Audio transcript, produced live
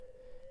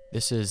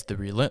This is the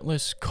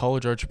Relentless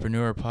College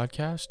Entrepreneur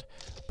Podcast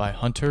by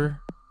Hunter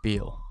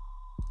Beal.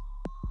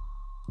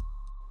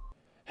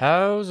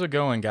 How's it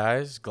going,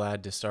 guys?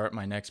 Glad to start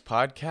my next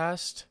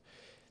podcast.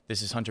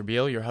 This is Hunter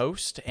Beal, your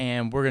host,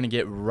 and we're going to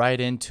get right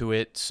into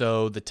it.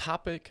 So the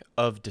topic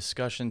of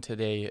discussion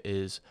today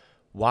is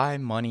why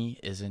money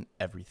isn't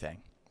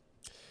everything.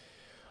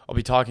 I'll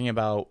be talking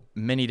about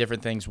many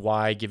different things,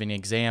 why, giving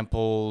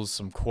examples,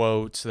 some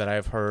quotes that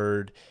I've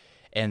heard,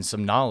 and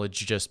some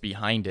knowledge just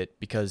behind it,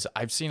 because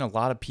I've seen a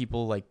lot of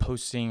people like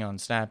posting on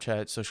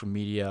Snapchat, social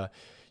media,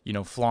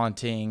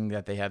 flaunting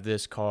that they have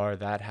this car,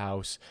 that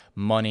house,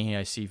 money.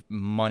 I see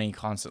money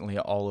constantly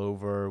all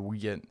over. We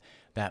get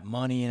that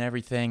money and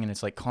everything, and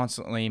it's like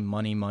constantly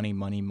money, money,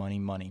 money, money,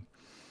 money.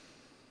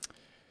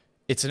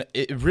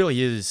 It really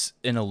is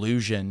an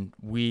illusion.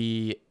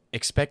 We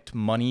expect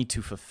money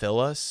to fulfill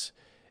us,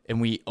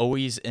 and we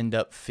always end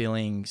up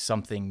feeling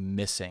something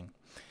missing.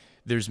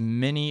 There's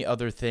many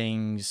other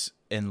things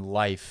in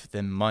life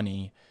than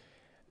money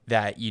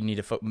that you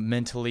need to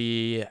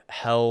mentally,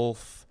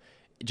 health,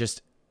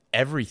 just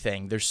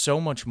everything. There's so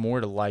much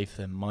more to life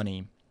than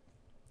money.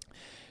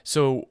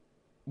 So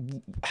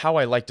how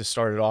I like to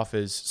start it off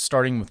is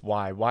starting with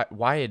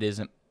why it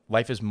isn't.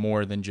 Life is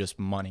more than just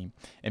money,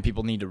 and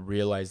people need to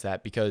realize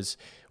that, because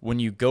when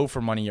you go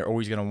for money, you're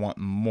always going to want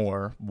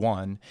more,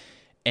 one,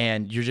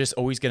 and you're just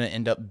always going to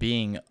end up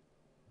being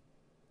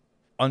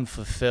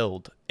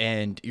unfulfilled,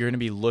 and you're going to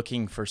be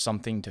looking for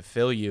something to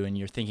fill you, and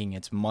you're thinking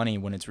it's money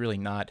when it's really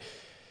not.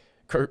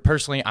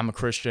 Personally, I'm a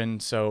Christian,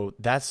 so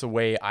that's the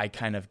way I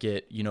kind of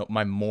get,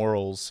 my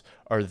morals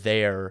are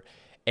there.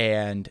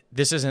 And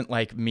this isn't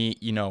like me,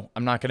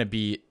 I'm not going to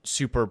be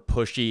super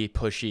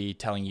pushy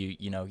telling you,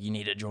 you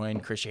need to join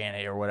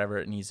Christianity or whatever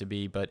it needs to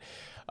be. But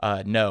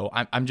no,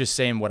 I'm just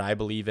saying what I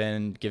believe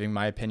in, giving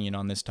my opinion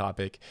on this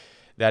topic.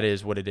 That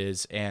is what it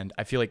is. And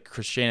I feel like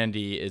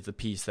Christianity is the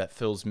piece that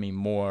fills me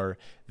more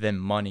than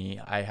money.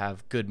 I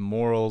have good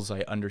morals. I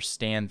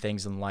understand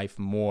things in life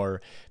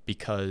more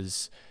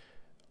because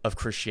of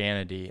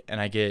Christianity.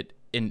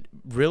 And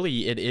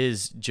really it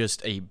is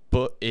just a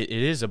book. It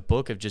is a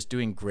book of just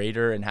doing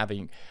greater and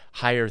having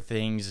higher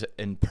things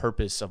and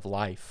purpose of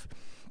life.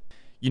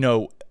 I'm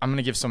going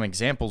to give some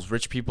examples.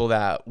 Rich people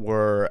that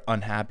were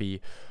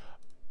unhappy.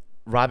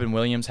 Robin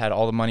Williams had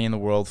all the money in the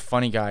world,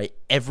 funny guy,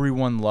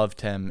 everyone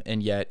loved him,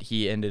 and yet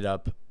he ended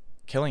up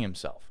killing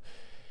himself.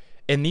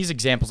 In these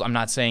examples, I'm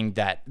not saying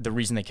that the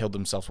reason they killed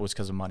themselves was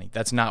because of money.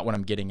 That's not what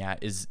I'm getting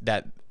at, is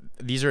that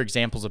these are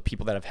examples of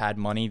people that have had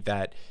money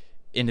that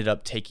ended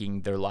up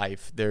taking their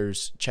life.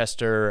 There's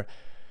Chester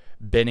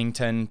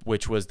Bennington,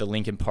 which was the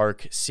Linkin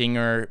Park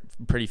singer,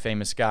 pretty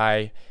famous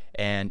guy,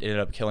 and ended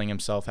up killing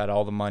himself, had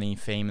all the money,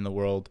 fame in the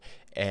world,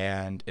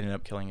 and ended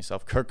up killing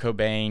himself. Kurt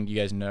Cobain, you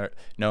guys know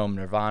him,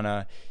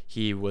 Nirvana.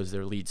 He was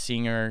their lead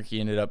singer.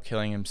 He ended up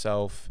killing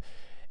himself.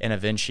 And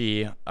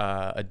Avicii,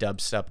 a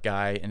dubstep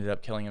guy, ended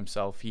up killing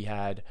himself. He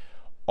had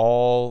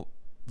all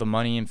the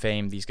money and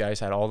fame. These guys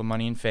had all the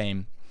money and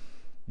fame,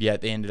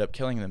 yet they ended up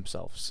killing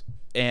themselves.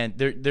 And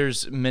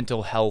there's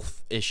mental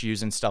health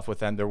issues and stuff with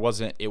them.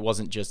 It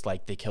wasn't just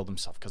like they killed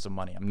themselves because of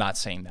money. I'm not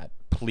saying that.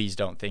 Please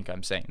don't think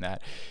I'm saying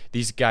that.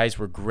 These guys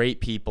were great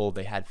people.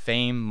 They had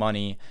fame,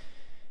 money,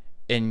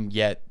 and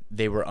yet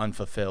they were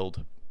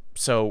unfulfilled.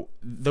 So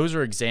those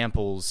are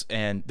examples,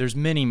 and there's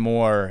many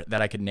more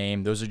that I could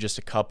name. Those are just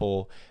a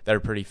couple that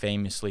are pretty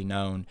famously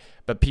known.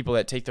 But people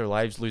that take their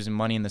lives losing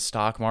money in the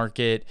stock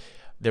market.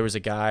 There was a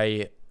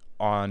guy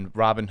on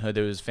Robinhood,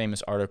 there was a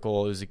famous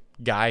article. It was a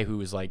guy who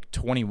was like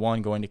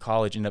 21 going to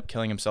college, ended up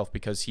killing himself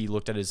because he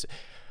looked at his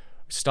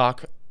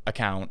stock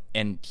account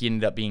and he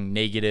ended up being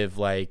negative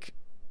like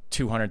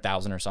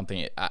 200,000 or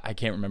something. I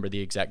can't remember the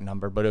exact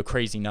number, but a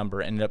crazy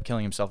number. Ended up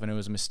killing himself, and it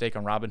was a mistake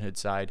on Robinhood's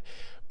side.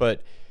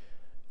 But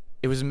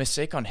it was a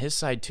mistake on his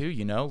side too,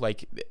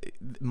 like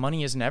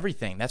money isn't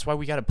everything. That's why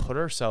we got to put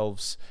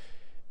ourselves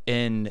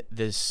in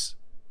this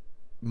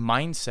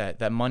mindset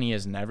that money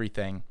isn't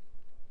everything.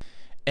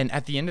 And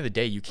at the end of the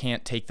day, you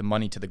can't take the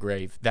money to the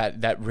grave.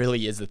 That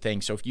really is the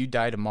thing. So if you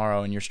die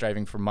tomorrow and you're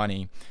striving for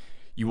money,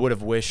 you would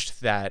have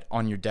wished that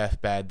on your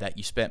deathbed that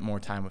you spent more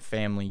time with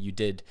family. You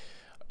did,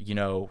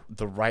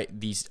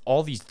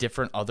 all these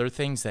different other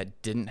things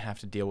that didn't have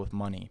to deal with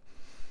money.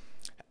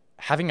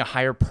 Having a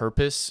higher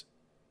purpose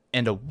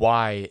and a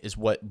why is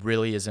what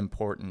really is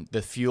important.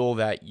 The fuel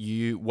that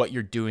what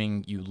you're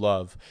doing, you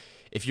love.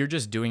 If you're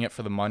just doing it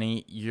for the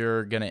money,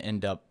 you're going to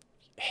end up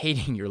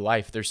hating your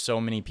life. There's so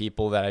many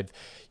people that I've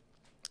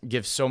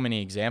give so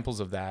many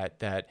examples of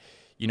that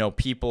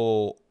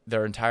people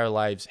their entire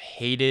lives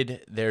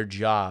hated their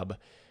job,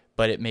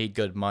 but it made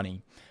good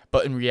money.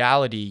 But in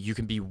reality, you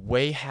can be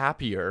way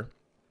happier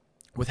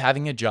with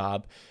having a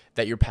job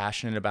that you're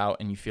passionate about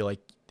and you feel like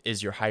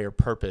is your higher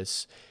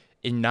purpose.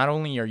 And not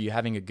only are you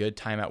having a good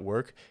time at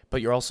work, but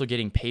you're also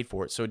getting paid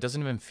for it. So it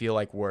doesn't even feel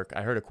like work.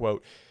 I heard a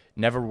quote,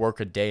 never work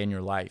a day in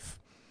your life.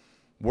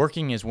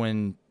 Working is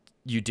when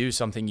you do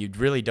something you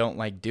really don't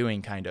like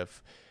doing, kind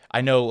of.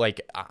 I know,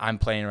 like, I'm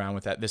playing around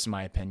with that. This is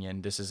my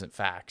opinion. This isn't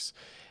facts.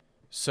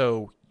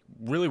 So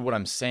really what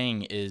I'm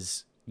saying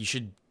is you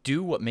should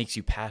do what makes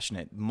you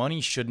passionate. Money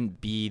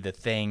shouldn't be the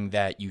thing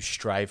that you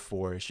strive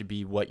for. It should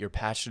be what you're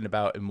passionate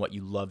about and what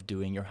you love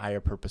doing, your higher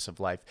purpose of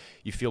life.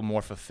 You feel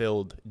more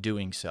fulfilled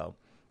doing so.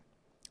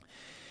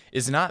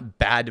 It's not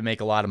bad to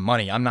make a lot of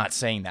money. I'm not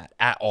saying that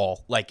at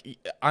all. Like,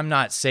 I'm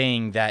not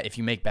saying that if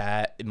you make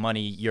bad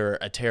money, you're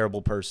a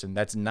terrible person.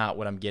 That's not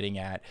what I'm getting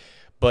at.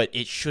 But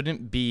it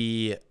shouldn't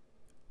be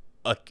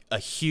a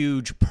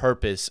huge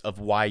purpose of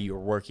why you're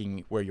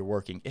working where you're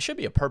working. It should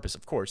be a purpose,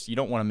 of course. You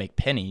don't want to make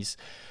pennies,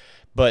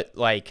 but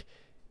like,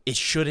 it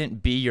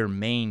shouldn't be your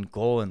main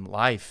goal in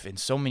life. And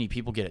so many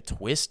people get it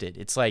twisted.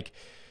 It's like,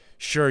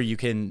 sure, you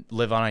can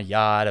live on a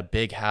yacht, a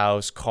big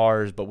house,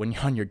 cars, but when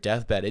you're on your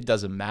deathbed, it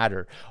doesn't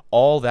matter.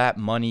 All that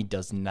money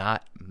does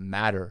not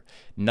matter.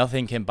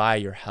 Nothing can buy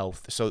your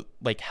health. So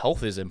like,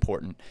 health is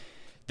important.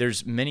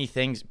 There's many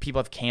things. People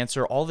have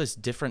cancer, all this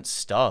different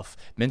stuff,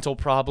 mental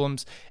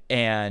problems,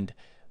 and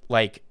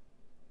like,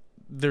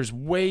 there's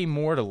way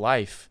more to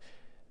life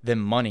than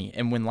money.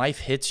 And when life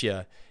hits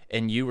you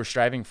and you were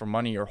striving for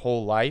money your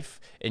whole life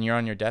and you're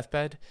on your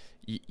deathbed,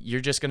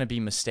 you're just going to be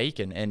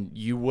mistaken, and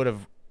you would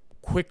have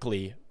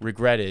quickly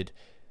regretted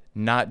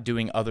not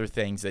doing other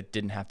things that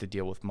didn't have to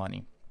deal with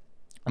money.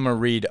 I'm going to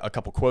read a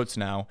couple quotes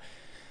now.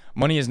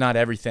 Money is not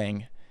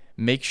everything.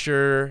 Make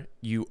sure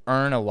you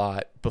earn a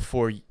lot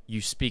before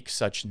you speak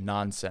such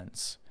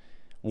nonsense.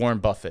 Warren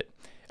Buffett,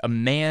 a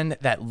man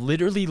that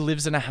literally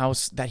lives in a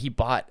house that he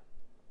bought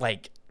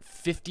like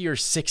 50 or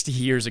 60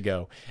 years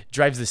ago,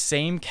 drives the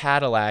same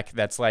Cadillac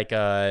that's like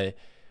a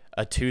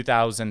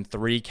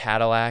 2003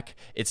 Cadillac.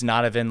 It's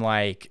not even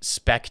like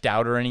specced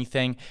out or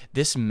anything.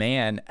 This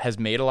man has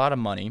made a lot of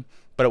money,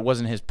 but it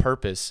wasn't his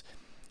purpose.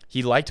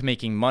 He liked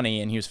making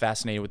money and he was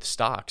fascinated with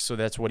stocks, so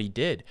that's what he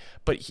did.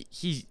 But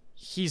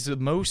he's the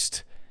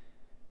most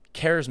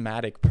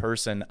charismatic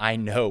person I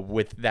know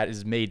with that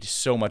has made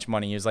so much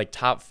money. He's like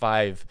top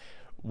 5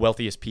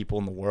 wealthiest people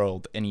in the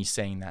world, and he's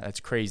saying that. That's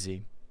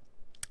crazy.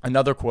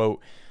 Another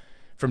quote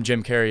from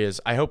Jim Carrey is,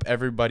 I hope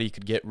everybody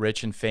could get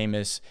rich and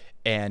famous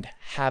and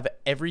have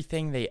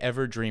everything they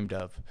ever dreamed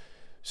of,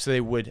 so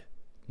they would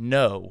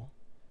know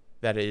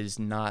that it is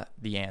not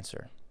the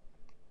answer.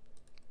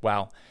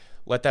 Wow.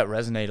 Let that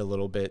resonate a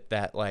little bit,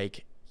 that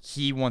like,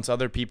 he wants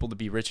other people to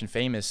be rich and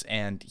famous,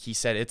 and he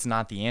said it's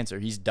not the answer.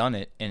 He's done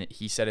it, and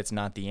he said it's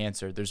not the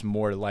answer. There's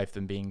more to life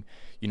than being,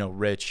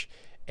 rich.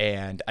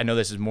 And I know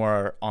this is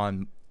more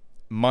on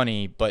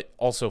money, but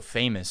also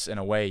famous in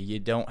a way. You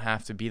don't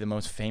have to be the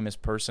most famous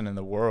person in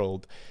the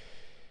world.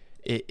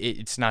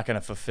 It's not going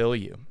to fulfill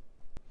you.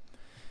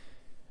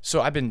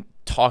 So I've been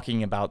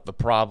talking about the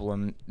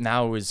problem.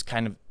 Now is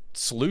kind of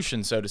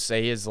solution, so to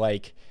say, is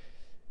like,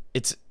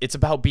 it's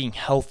about being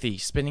healthy,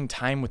 spending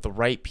time with the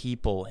right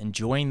people,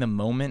 enjoying the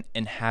moment,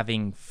 and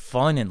having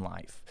fun in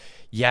life.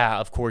 Yeah,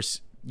 of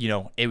course,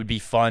 it would be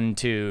fun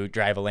to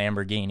drive a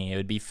Lamborghini. It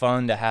would be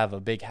fun to have a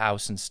big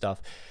house and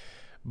stuff.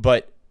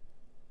 But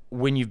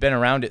when you've been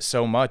around it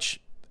so much,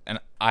 and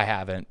I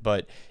haven't,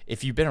 but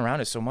if you've been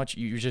around it so much,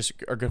 you just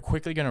are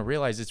quickly going to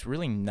realize it's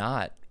really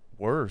not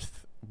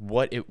worth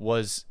what it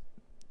was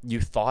you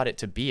thought it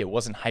to be. It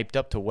wasn't hyped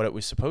up to what it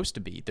was supposed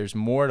to be. There's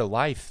more to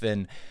life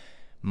than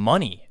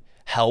money.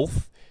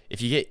 Health,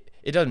 it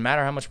doesn't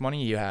matter how much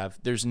money you have.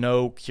 There's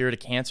no cure to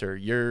cancer.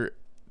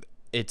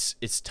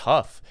 It's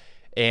tough,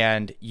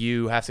 and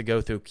you have to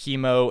go through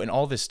chemo and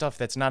all this stuff.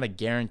 That's not a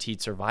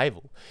guaranteed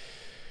survival.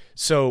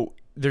 So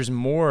there's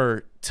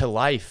more to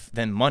life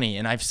than money.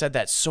 And I've said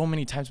that so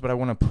many times, but I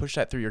want to push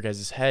that through your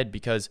guys' head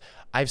because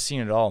I've seen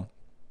it all.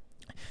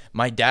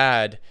 My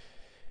dad,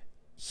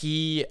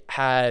 he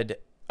had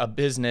a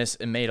business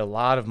and made a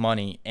lot of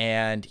money,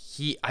 and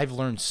I've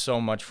learned so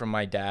much from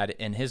my dad,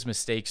 and his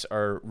mistakes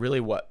are really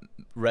what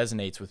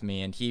resonates with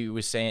me. And he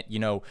was saying,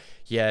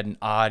 he had an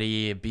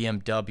Audi, a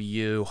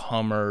BMW,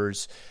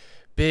 Hummers,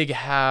 big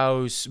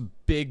house,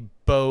 big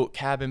boat,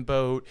 cabin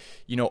boat,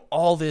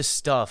 all this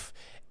stuff.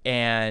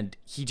 And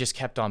he just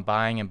kept on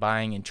buying and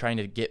buying and trying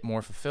to get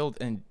more fulfilled.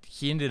 And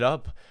he ended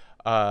up,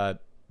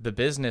 the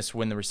business,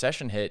 when the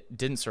recession hit,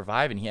 didn't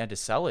survive, and he had to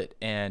sell it.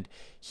 And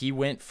he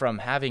went from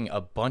having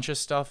a bunch of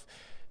stuff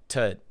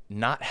to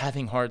not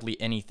having hardly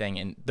anything.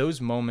 And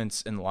those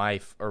moments in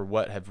life are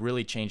what have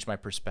really changed my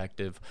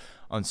perspective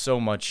on so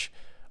much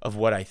of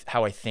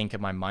how I think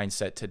of my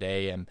mindset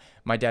today. And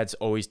my dad's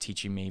always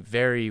teaching me,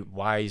 very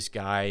wise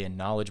guy and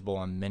knowledgeable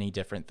on many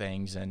different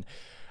things. And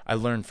I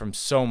learned from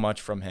so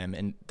much from him.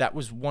 And that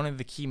was one of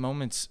the key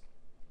moments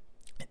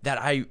that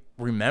I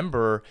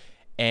remember,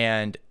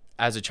 and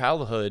as a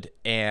childhood,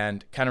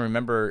 and kind of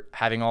remember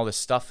having all this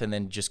stuff and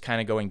then just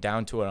kind of going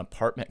down to an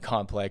apartment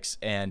complex,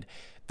 and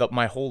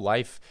my whole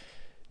life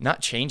not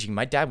changing.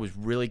 My dad was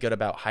really good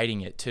about hiding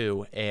it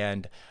too,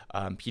 and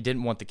he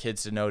didn't want the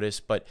kids to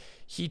notice, but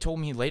he told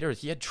me later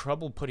he had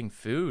trouble putting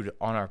food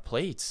on our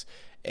plates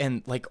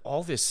and like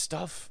all this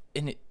stuff.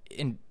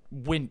 And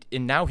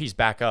now he's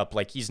back up.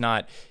 Like, he's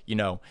not,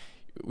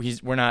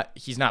 he's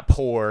not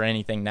poor or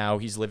anything now.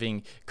 He's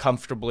living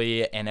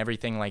comfortably and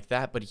everything like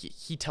that. But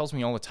he tells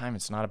me all the time,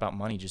 it's not about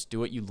money. Just do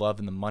what you love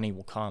and the money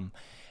will come.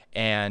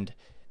 And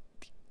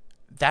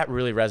that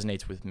really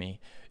resonates with me.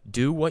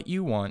 Do what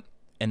you want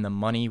and the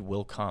money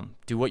will come.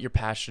 Do what you're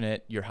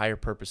passionate, your higher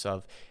purpose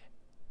of.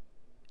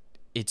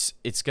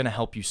 It's going to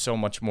help you so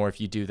much more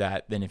if you do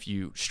that than if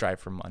you strive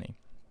for money.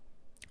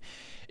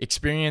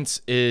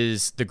 Experience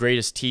is the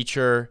greatest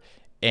teacher,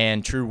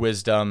 and true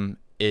wisdom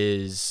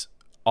is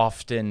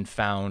often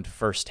found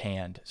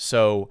firsthand.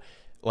 So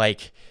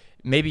like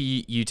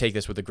maybe you take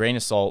this with a grain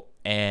of salt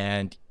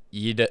and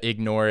you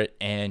ignore it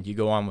and you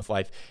go on with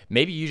life.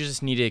 Maybe you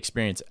just need to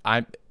experience.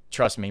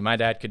 Trust me, my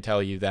dad could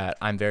tell you that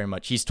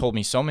he's told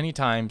me so many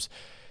times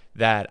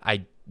that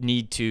I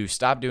need to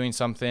stop doing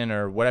something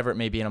or whatever it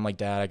may be. And I'm like,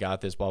 Dad, I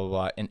got this, blah, blah,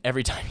 blah. And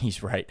every time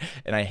he's right.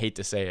 And I hate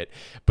to say it,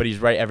 but he's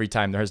right every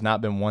time. There has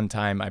not been one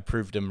time I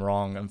proved him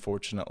wrong,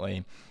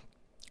 unfortunately.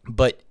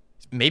 But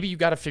maybe you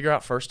got to figure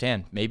out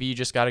firsthand. Maybe you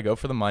just got to go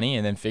for the money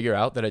and then figure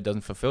out that it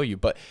doesn't fulfill you.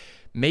 But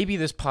maybe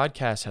this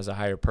podcast has a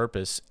higher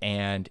purpose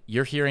and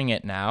you're hearing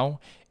it now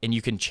and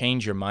you can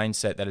change your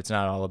mindset that it's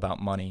not all about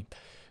money.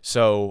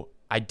 So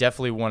I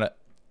definitely want to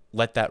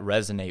let that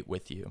resonate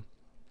with you.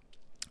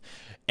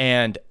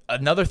 And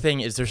another thing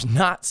is there's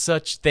not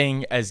such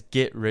thing as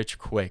get rich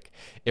quick.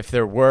 If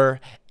there were,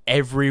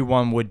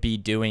 everyone would be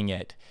doing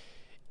it.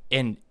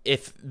 And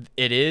if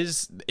it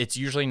is, it's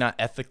usually not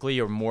ethically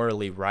or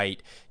morally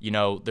right. You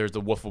know, there's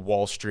the Wolf of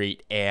Wall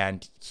Street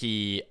and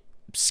he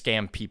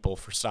scammed people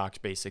for stocks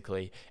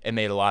basically and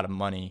made a lot of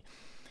money.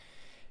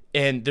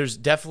 And there's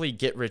definitely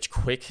get rich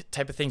quick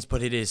type of things,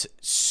 but it is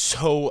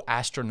so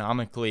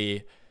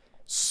astronomically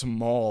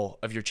small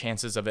of your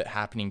chances of it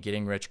happening,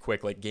 getting rich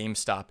quick. Like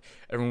GameStop,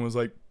 everyone was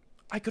like,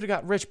 I could have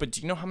got rich, but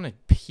do you know how many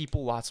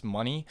people lost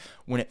money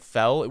when it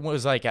fell? It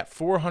was like at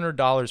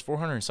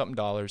 $400 and something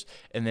dollars,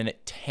 and then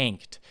it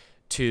tanked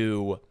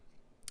to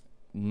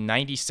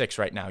 96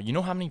 right now. You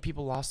know how many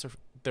people lost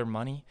their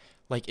money?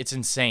 Like, it's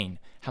insane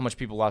how much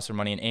people lost their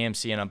money in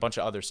AMC and a bunch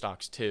of other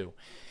stocks too.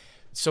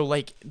 So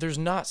like, there's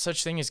not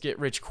such thing as get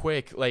rich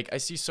quick. Like, I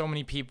see so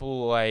many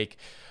people like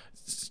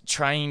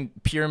trying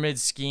pyramid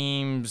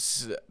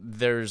schemes.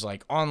 There's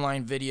like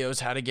online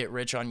videos how to get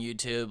rich on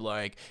YouTube.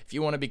 Like, if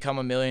you want to become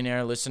a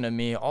millionaire, listen to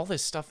me. All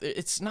this stuff.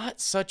 It's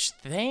not such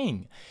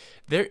thing.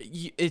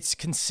 It's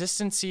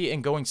consistency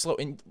and going slow.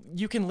 And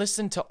you can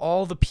listen to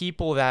all the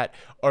people that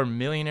are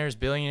millionaires,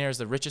 billionaires,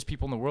 the richest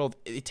people in the world.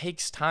 It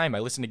takes time. I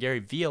listen to Gary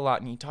Vee a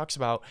lot, and he talks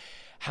about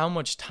how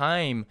much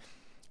time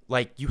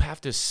like you have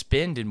to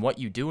spend in what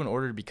you do in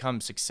order to become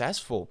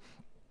successful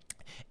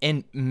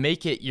and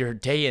make it your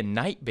day and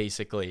night,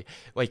 basically.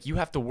 Like, you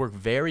have to work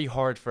very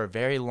hard for a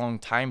very long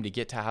time to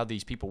get to how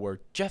these people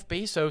work. Jeff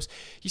Bezos,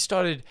 he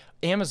started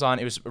Amazon.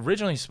 It was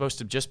originally supposed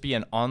to just be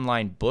an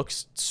online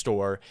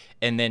bookstore,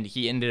 and then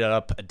he ended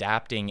up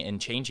adapting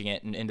and changing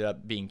it and ended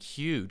up being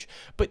huge.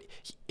 But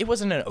it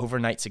wasn't an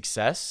overnight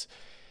success.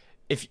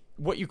 If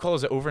what you call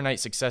is an overnight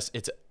success,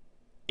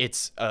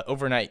 it's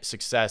overnight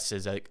success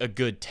is a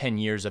good 10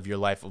 years of your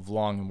life of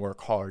long and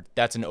work hard.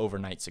 That's an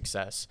overnight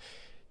success.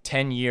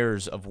 10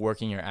 years of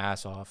working your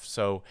ass off.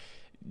 So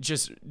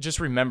just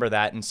remember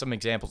that. And some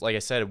examples, like I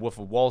said, Wolf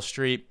of Wall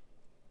Street,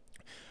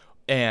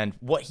 and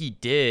what he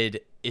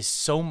did is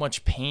so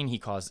much pain he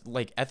caused,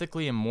 like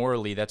ethically and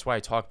morally. That's why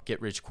I talk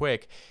get rich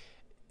quick.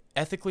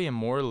 Ethically and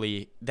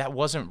morally, that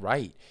wasn't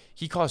right.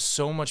 He caused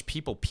so much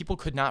people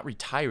could not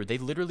retire. They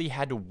literally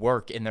had to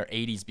work in their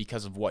 80s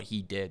because of what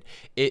he did.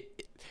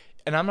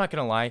 And I'm not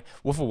going to lie,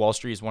 Wolf of Wall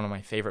Street is one of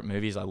my favorite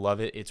movies. I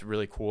love it. It's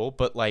really cool.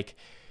 But like,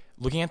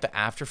 looking at the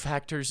after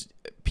factors,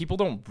 people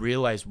don't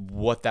realize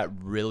what that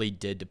really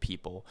did to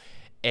people.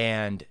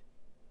 And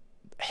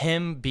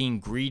him being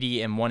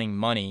greedy and wanting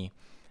money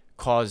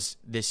caused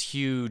this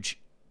huge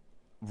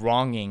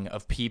wronging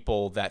of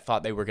people that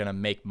thought they were going to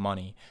make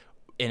money.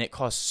 And it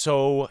caused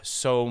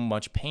so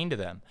much pain to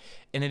them.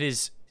 And it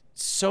is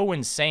so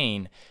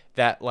insane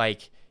that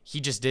like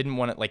he just didn't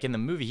want it. Like in the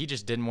movie, he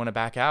just didn't want to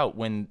back out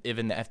when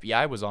even the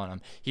FBI was on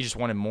him. He just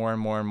wanted more and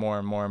more and more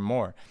and more and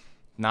more.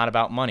 Not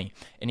about money.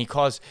 And he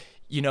caused,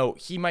 you know,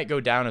 he might go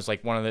down as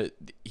like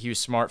he was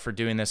smart for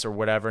doing this or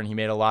whatever, and he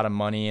made a lot of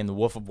money, and the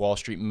Wolf of Wall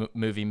Street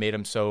movie made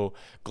him so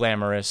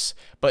glamorous.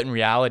 But in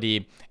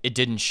reality, it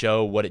didn't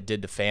show what it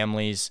did to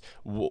families,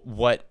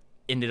 what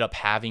ended up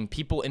having.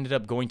 People ended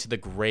up going to the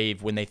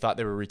grave when they thought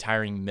they were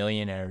retiring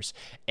millionaires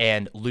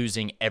and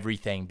losing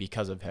everything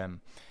because of him.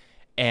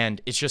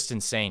 And it's just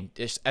insane.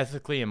 It's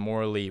ethically and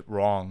morally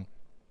wrong.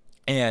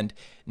 And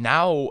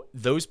now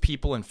those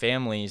people and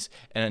families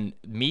and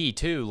me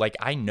too, like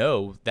I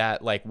know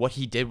that like what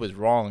he did was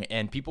wrong,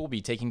 and people will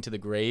be taking to the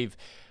grave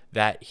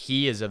that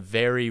he is a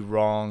very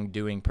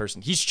wrongdoing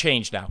person. He's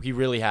changed now. He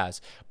really has.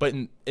 But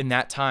in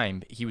that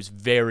time, he was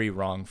very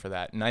wrong for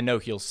that. And I know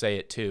he'll say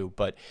it too,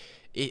 but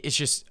it's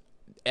just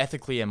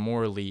ethically and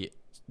morally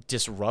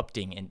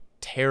disrupting and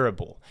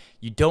terrible.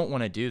 You don't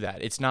want to do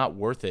that. It's not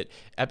worth it.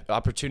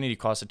 Opportunity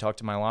cost. I talked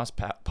to my last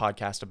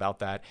podcast about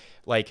that.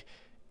 Like,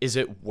 is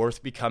it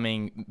worth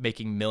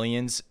making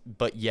millions,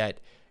 but yet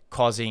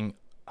causing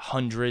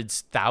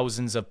hundreds,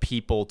 thousands of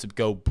people to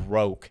go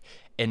broke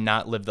and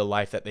not live the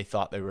life that they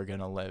thought they were going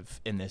to live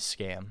in this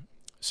scam?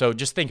 So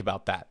just think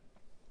about that.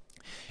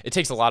 It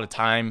takes a lot of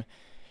time.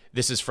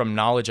 This is from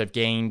knowledge I've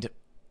gained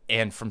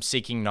and from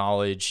seeking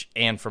knowledge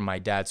and from my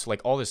dad. So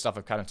like all this stuff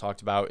I've kind of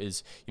talked about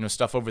is,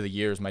 stuff over the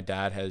years my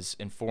dad has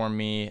informed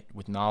me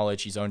with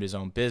knowledge. He's owned his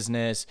own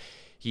business.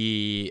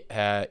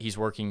 He's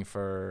working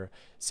for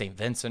St.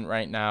 Vincent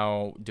right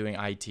now, doing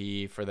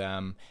IT for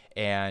them,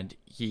 and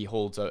he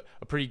holds a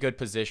pretty good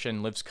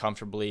position, lives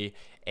comfortably,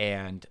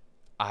 and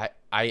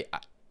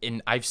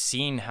I've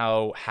seen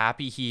how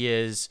happy he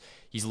is.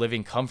 He's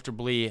living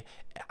comfortably.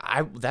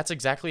 That's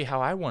exactly how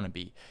I want to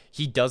be.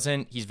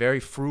 He's very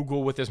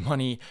frugal with his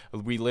money.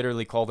 We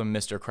literally called him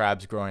Mr.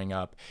 Krabs growing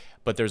up,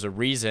 but there's a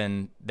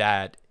reason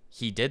that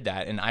he did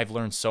that. And I've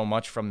learned so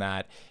much from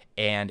that.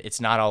 And it's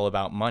not all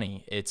about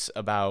money. It's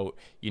about,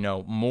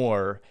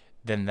 more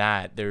than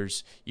that.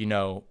 There's,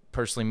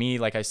 personally me,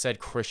 like I said,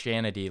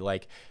 Christianity,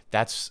 like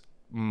that's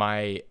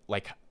my,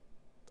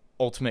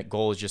 ultimate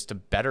goal is just to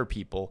better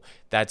people.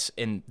 That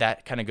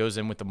kind of goes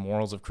in with the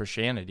morals of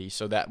Christianity.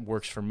 So that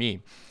works for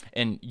me.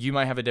 And you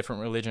might have a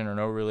different religion or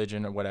no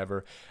religion or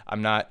whatever.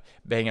 I'm not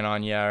banging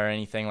on you or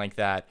anything like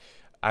that.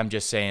 I'm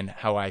just saying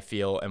how I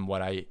feel and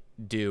what I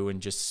do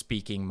and just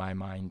speaking my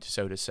mind,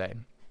 so to say.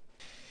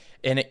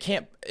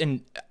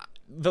 And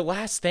the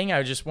last thing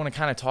I just want to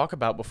kind of talk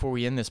about before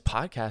we end this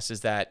podcast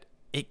is that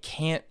it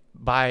can't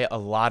buy a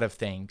lot of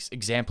things.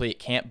 Example, it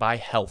can't buy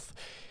health.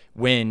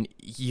 When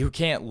you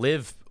can't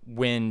live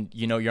when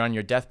you're on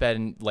your deathbed,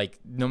 and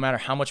no matter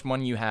how much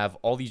money you have,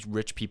 all these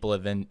rich people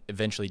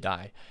eventually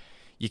die.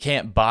 You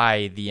can't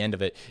buy the end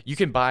of it. You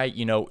can buy,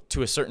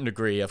 to a certain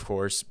degree, of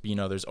course,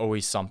 there's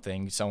always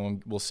something.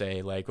 Someone will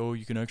say oh,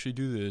 you can actually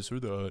do this or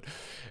that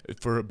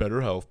for a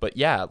better health. But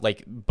yeah,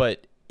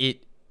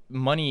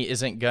 money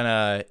isn't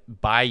gonna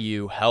buy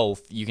you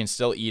health. You can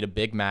still eat a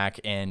Big Mac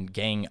and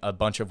gain a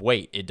bunch of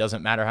weight. It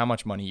doesn't matter how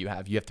much money you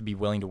have. You have to be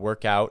willing to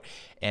work out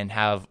and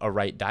have a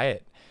right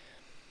diet.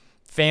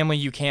 Family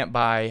you can't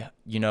buy,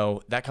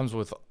 that comes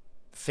with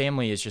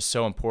family is just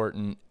so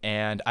important.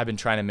 And I've been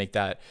trying to make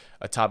that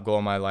a top goal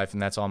in my life.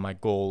 And that's all my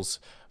goals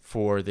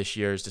for this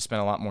year is to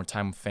spend a lot more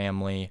time with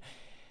family,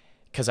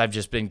 because I've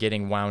just been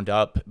getting wound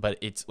up. But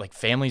it's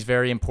family's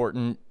very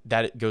important.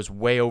 That it goes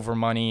way over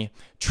money.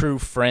 True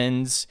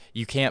friends,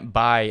 you can't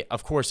buy.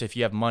 Of course, if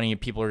you have money,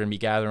 people are going to be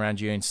gathering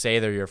around you and say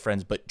they're your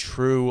friends. But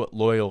true,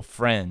 loyal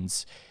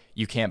friends,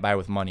 you can't buy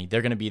with money.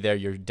 They're going to be there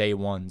your day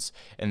ones,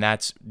 and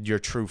that's your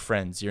true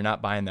friends. You're not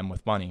buying them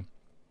with money.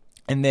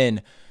 And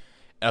then,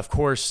 of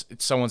course,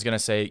 someone's going to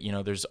say,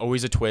 there's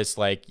always a twist.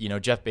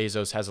 Jeff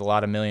Bezos has a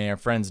lot of millionaire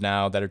friends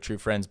now that are true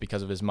friends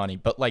because of his money.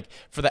 But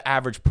for the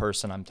average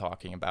person, I'm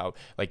talking about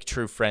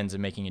true friends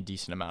and making a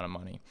decent amount of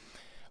money.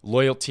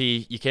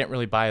 Loyalty, you can't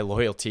really buy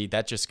loyalty.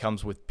 That just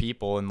comes with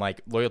people, and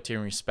loyalty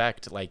and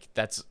respect.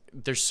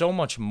 There's so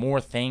much more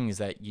things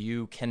that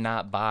you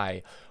cannot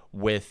buy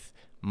with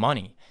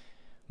money.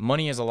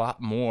 Money is a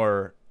lot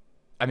more.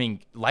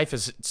 Life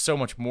is so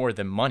much more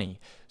than money.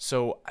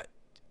 So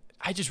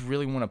I just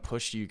really want to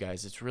push to you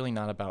guys. It's really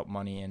not about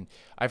money. And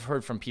I've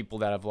heard from people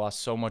that have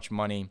lost so much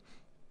money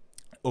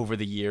over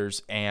the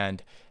years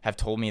and have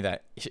told me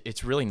that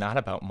it's really not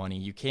about money.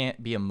 You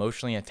can't be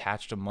emotionally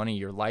attached to money.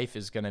 Your life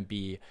is going to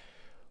be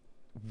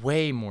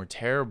way more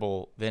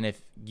terrible than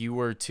if you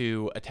were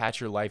to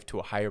attach your life to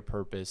a higher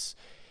purpose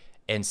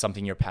and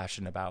something you're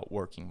passionate about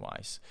working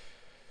wise.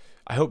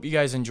 I hope you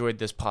guys enjoyed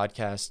this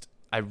podcast.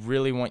 I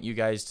really want you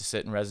guys to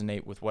sit and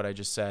resonate with what I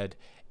just said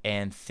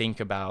and think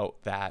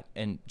about that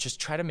and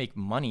just try to make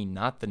money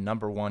not the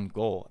number one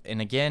goal.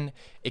 And again,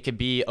 it could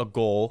be a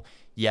goal,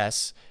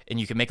 yes, and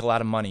you can make a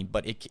lot of money,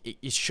 but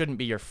it shouldn't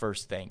be your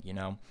first thing,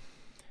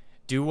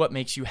 Do what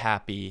makes you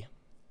happy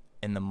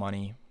and the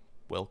money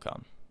will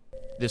come.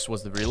 This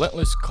was the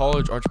Relentless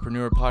College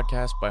Entrepreneur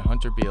Podcast by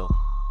Hunter Beal.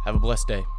 Have a blessed day.